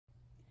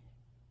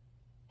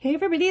Hey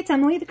everybody, it's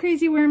Emily, the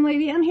Crazy Worm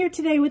Lady. I'm here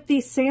today with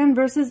the sand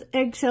versus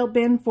eggshell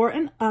bin for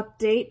an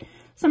update.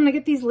 So I'm going to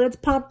get these lids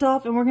popped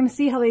off and we're going to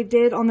see how they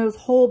did on those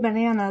whole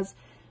bananas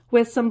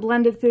with some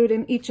blended food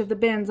in each of the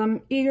bins.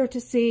 I'm eager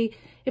to see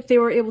if they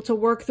were able to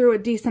work through a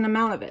decent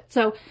amount of it.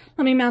 So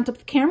let me mount up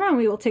the camera and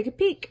we will take a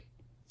peek.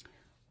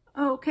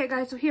 Okay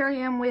guys, so here I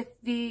am with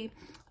the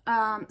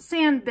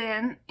sand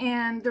bin,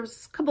 and there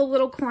was a couple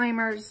little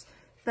climbers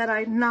that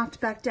I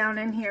knocked back down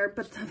in here,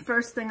 but the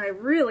first thing I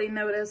really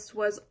noticed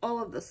was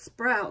all of the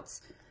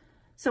sprouts.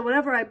 So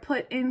whatever I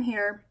put in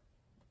here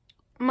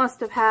must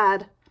have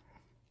had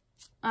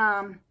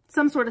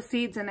some sort of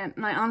seeds in it,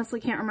 and I honestly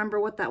can't remember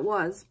what that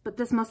was, but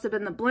this must have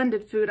been the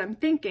blended food, I'm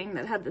thinking,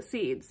 that had the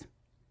seeds.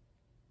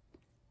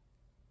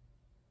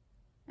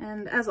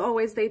 And as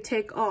always, they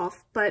take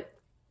off, but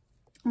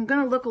I'm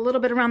gonna look a little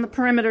bit around the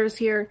perimeters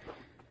here,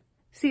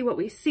 see what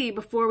we see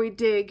before we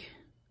dig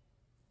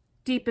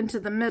deep into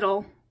the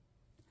middle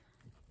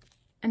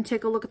and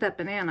take a look at that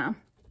banana.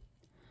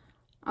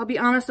 I'll be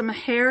honest, I'm a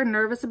hair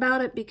nervous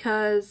about it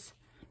because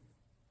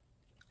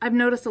I've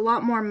noticed a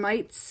lot more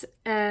mites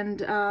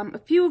and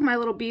a few of my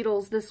little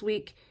beetles this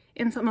week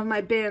in some of my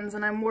bins,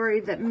 and I'm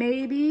worried that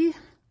maybe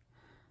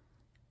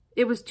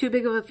it was too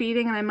big of a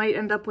feeding and I might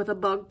end up with a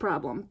bug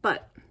problem.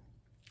 But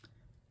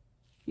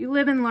you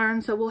live and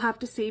learn, so we'll have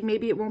to see.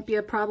 Maybe it won't be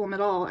a problem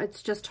at all.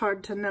 It's just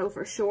hard to know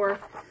for sure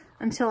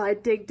until I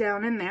dig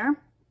down in there.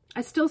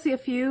 I still see a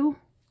few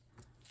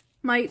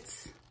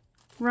mites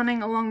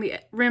running along the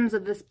rims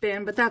of this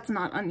bin, but that's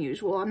not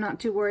unusual. I'm not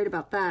too worried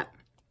about that.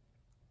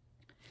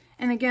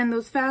 And again,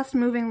 those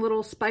fast-moving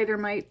little spider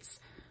mites,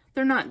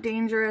 they're not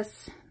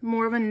dangerous,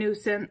 more of a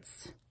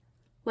nuisance,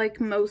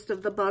 like most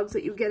of the bugs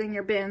that you get in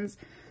your bins.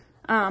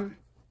 But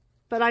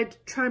I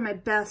try my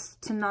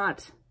best to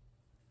not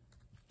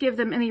give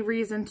them any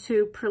reason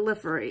to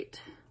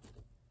proliferate.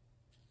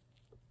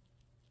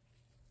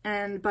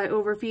 And by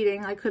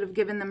overfeeding, I could have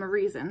given them a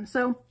reason.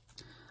 So,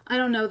 I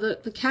don't know,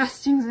 the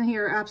castings in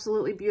here are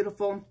absolutely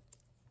beautiful.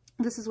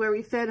 This is where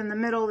we fed in the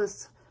middle,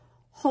 this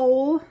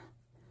whole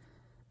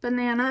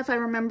banana, if I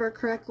remember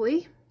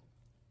correctly.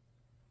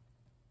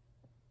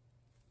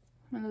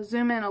 I'm going to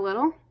zoom in a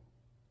little.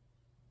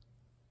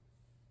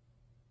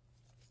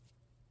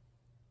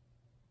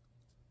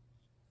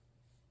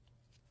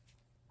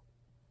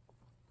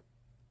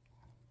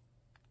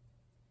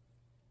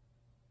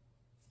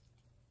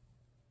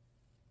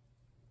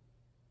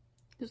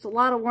 There's a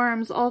lot of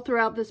worms all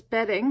throughout this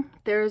bedding.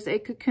 There's a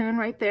cocoon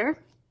right there.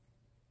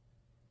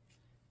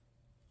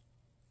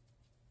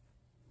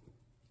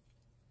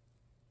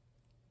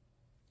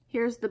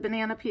 Here's the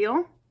banana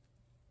peel.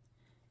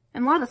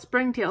 And a lot of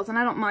springtails, and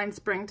I don't mind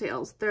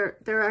springtails.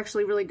 They're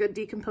actually really good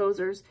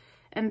decomposers,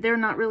 and they're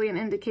not really an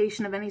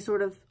indication of any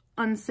sort of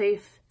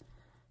unsafe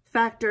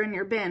factor in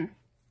your bin.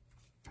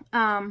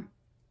 But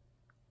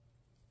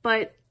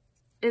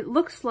it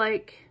looks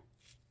like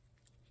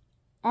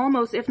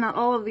almost, if not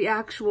all of the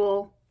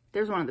actual,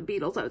 there's one of the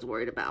beetles I was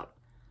worried about.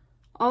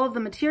 All of the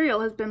material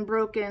has been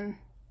broken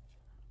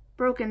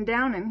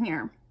down in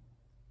here.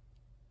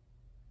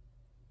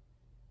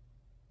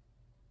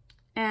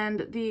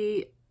 And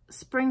the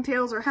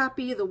springtails are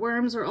happy, the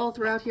worms are all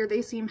throughout here,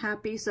 they seem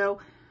happy, so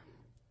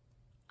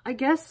I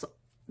guess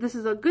this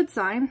is a good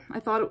sign. I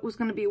thought it was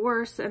going to be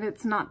worse, and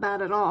it's not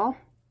bad at all.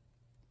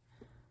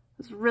 I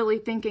was really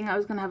thinking I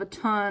was going to have a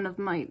ton of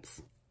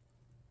mites.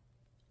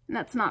 And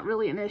that's not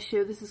really an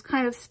issue. This is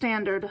kind of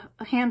standard.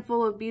 A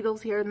handful of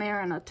beetles here and there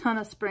and a ton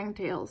of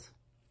springtails.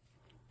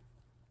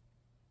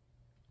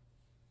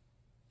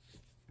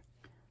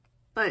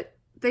 But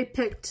they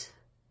picked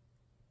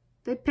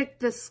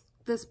this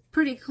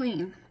pretty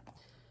clean.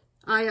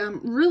 I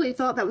really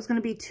thought that was going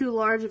to be too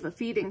large of a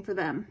feeding for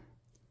them.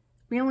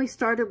 We only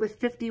started with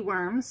 50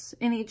 worms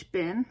in each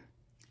bin.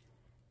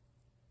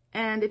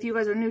 And if you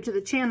guys are new to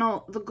the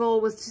channel, the goal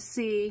was to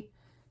see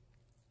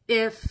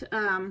if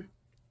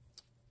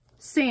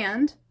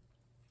sand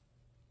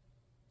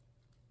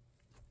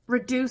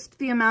reduced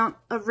the amount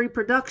of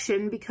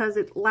reproduction because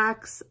it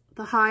lacks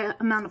the high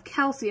amount of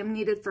calcium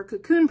needed for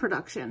cocoon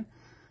production.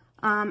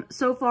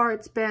 So far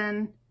it's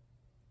been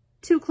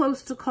too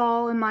close to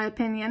call, in my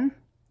opinion.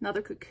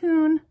 Another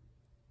cocoon.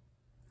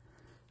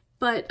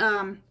 But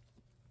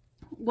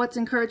what's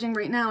encouraging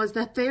right now is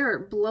that they're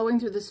blowing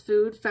through this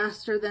food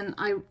faster than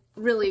I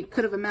really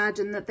could have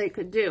imagined that they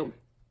could do.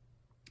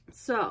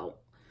 So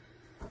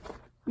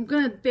I'm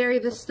going to bury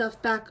this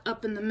stuff back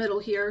up in the middle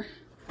here.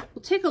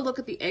 We'll take a look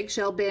at the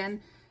eggshell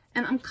bin,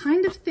 and I'm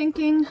kind of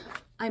thinking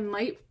I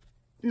might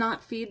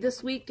not feed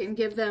this week and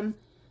give them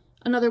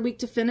another week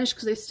to finish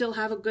because they still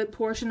have a good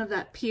portion of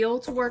that peel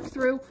to work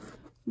through.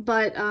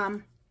 But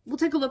we'll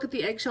take a look at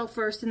the eggshell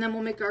first and then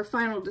we'll make our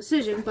final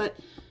decision. But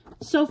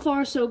so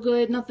far so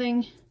good,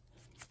 nothing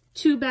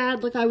too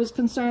bad like I was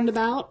concerned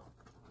about.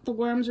 The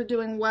worms are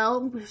doing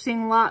well. We're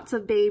seeing lots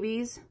of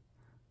babies,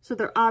 so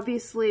they're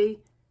obviously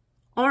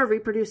are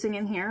reproducing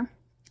in here.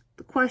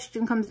 The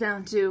question comes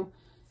down to,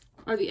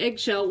 are the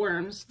eggshell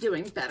worms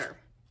doing better?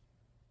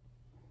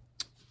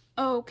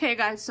 Okay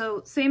guys,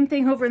 so same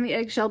thing over in the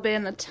eggshell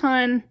bin, a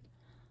ton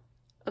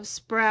of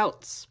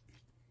sprouts.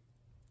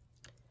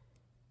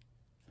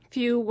 A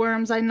few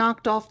worms I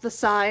knocked off the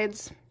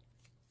sides,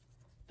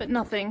 but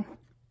nothing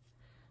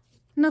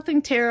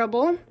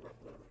terrible.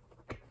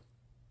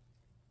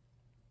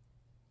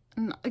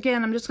 And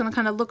again, I'm just going to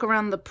kind of look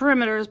around the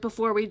perimeters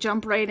before we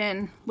jump right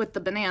in with the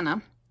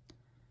banana.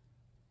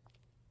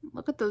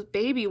 Look at those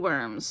baby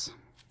worms.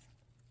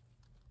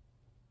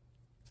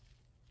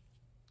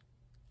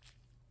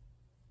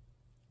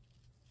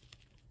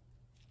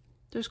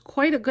 There's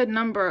quite a good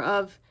number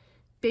of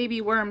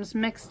baby worms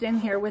mixed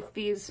in here with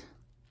these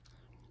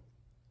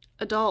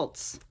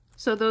adults.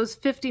 So those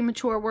 50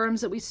 mature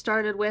worms that we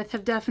started with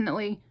have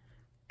definitely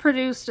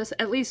produced us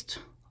at least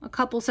a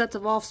couple sets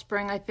of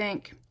offspring, I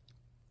think.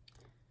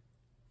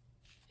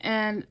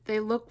 And they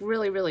look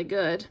really, really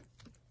good.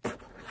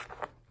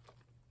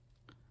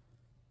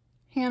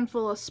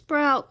 Handful of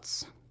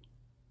sprouts.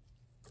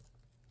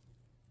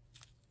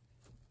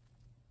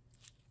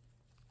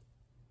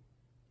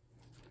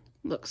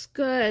 Looks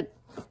good.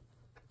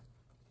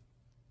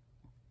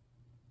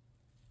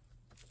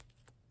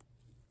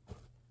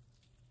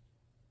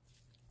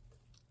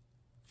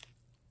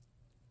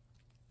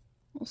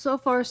 Well, so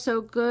far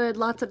so good.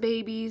 Lots of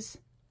babies.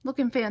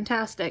 Looking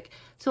fantastic.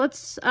 So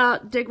let's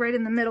dig right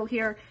in the middle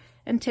here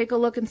and take a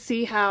look and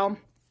see how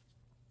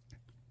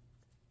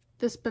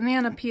this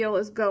banana peel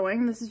is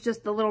going. This is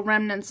just the little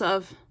remnants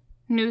of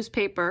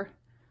newspaper.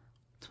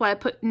 That's why I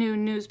put new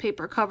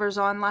newspaper covers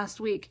on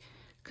last week,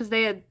 because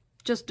they had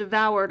just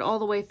devoured all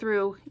the way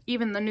through,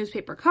 even the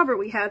newspaper cover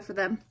we had for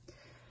them.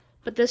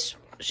 But this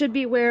should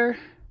be where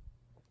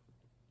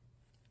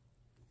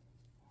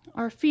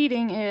our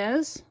feeding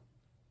is.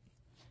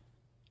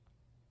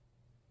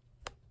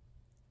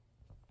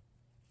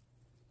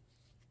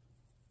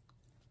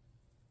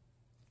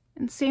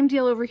 And same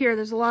deal over here.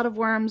 There's a lot of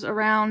worms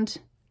around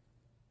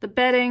the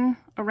bedding,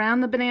 around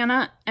the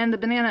banana, and the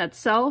banana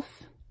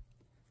itself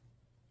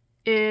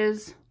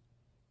is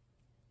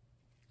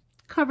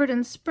covered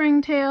in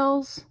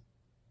springtails,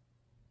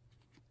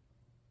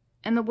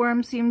 and the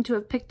worms seem to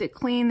have picked it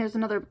clean. There's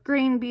another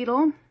grain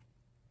beetle.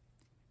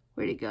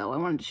 Where'd he go? I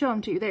wanted to show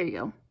him to you. There you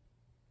go.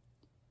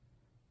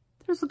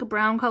 There's like a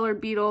brown colored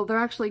beetle. They're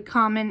actually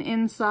common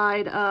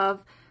inside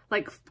of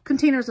like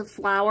containers of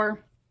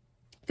flour,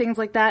 things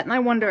like that. And I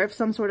wonder if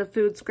some sort of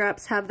food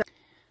scraps have that.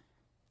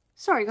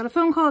 Sorry, got a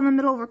phone call in the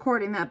middle of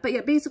recording that. But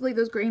yeah, basically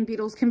those grain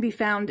beetles can be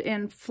found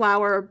in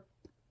flour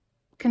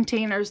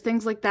containers,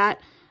 things like that.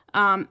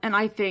 And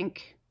I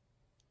think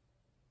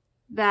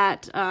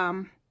that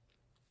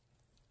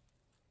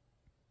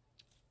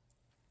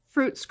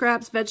fruit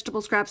scraps,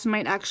 vegetable scraps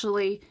might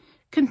actually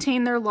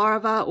contain their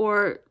larvae,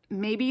 or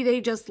maybe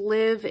they just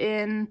live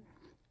in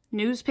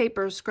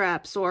newspaper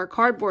scraps or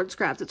cardboard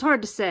scraps. It's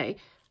hard to say.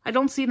 I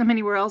don't see them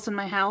anywhere else in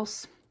my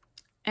house,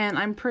 and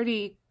I'm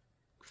pretty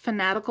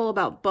fanatical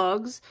about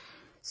bugs,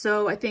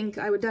 so I think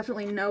I would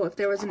definitely know if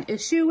there was an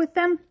issue with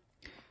them.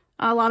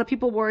 A lot of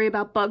people worry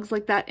about bugs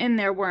like that in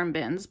their worm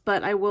bins,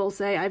 but I will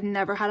say I've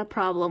never had a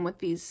problem with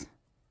these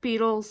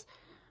beetles.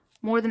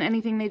 More than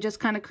anything, they just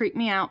kind of creep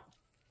me out.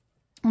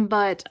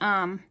 But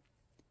I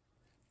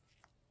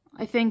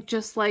think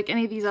just like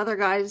any of these other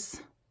guys,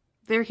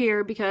 they're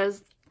here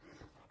because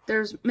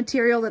there's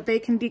material that they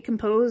can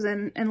decompose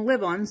and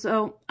live on,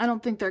 so I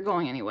don't think they're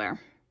going anywhere.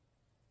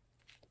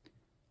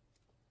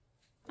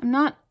 I'm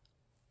not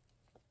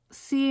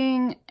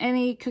seeing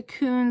any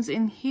cocoons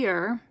in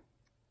here.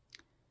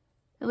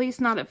 At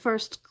least not at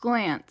first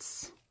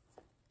glance.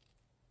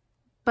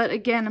 But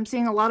again, I'm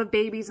seeing a lot of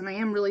babies, and I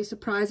am really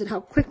surprised at how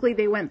quickly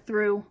they went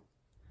through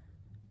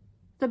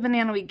the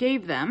banana we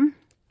gave them.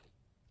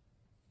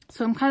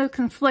 So I'm kind of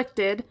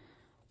conflicted,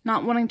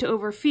 not wanting to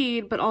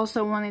overfeed, but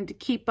also wanting to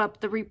keep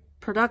up the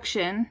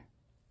reproduction,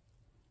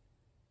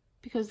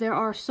 because there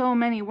are so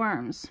many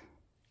worms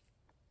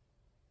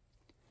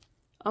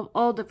of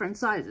all different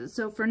sizes.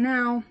 So for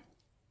now,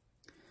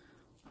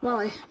 while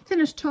I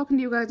finish talking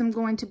to you guys, I'm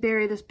going to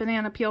bury this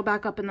banana peel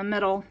back up in the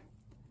middle.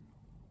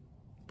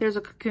 There's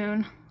a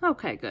cocoon.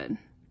 Okay, good.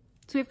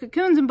 So we have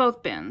cocoons in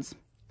both bins.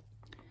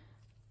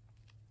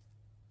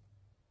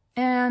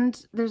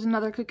 And there's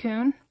another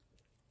cocoon.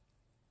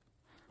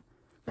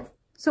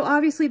 So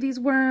obviously these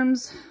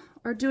worms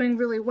are doing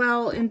really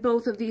well in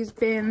both of these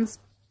bins.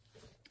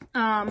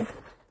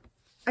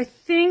 I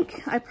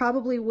think I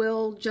probably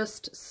will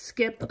just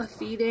skip a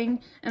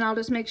feeding, and I'll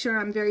just make sure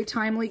I'm very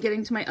timely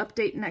getting to my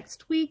update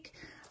next week.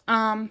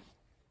 I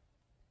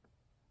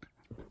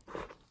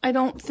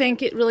don't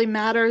think it really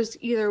matters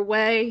either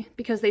way,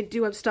 because they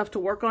do have stuff to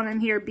work on in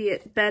here, be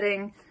it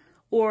bedding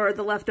or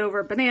the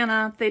leftover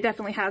banana. They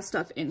definitely have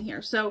stuff in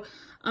here. So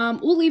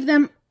we'll leave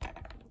them,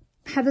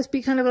 have this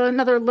be kind of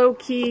another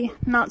low-key,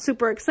 not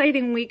super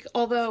exciting week,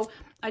 although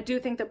I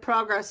do think that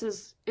progress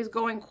is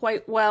going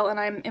quite well, and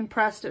I'm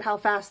impressed at how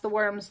fast the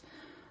worms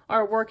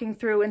are working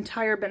through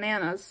entire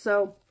bananas.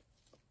 So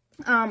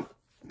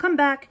come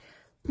back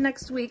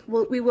next week.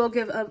 We will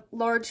give a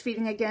large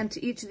feeding again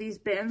to each of these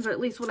bins, or at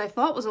least what I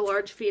thought was a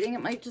large feeding.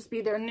 It might just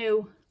be their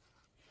new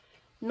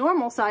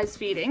normal size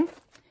feeding.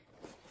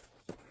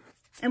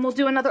 and we'll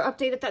do another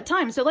update at that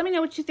time. So let me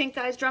know what you think,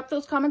 guys. Drop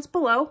those comments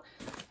below.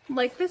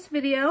 Like this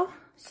video.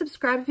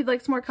 Subscribe if you'd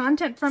like some more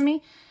content from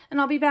me. And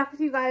I'll be back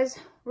with you guys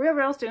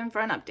real soon for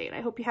an update.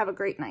 I hope you have a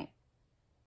great night.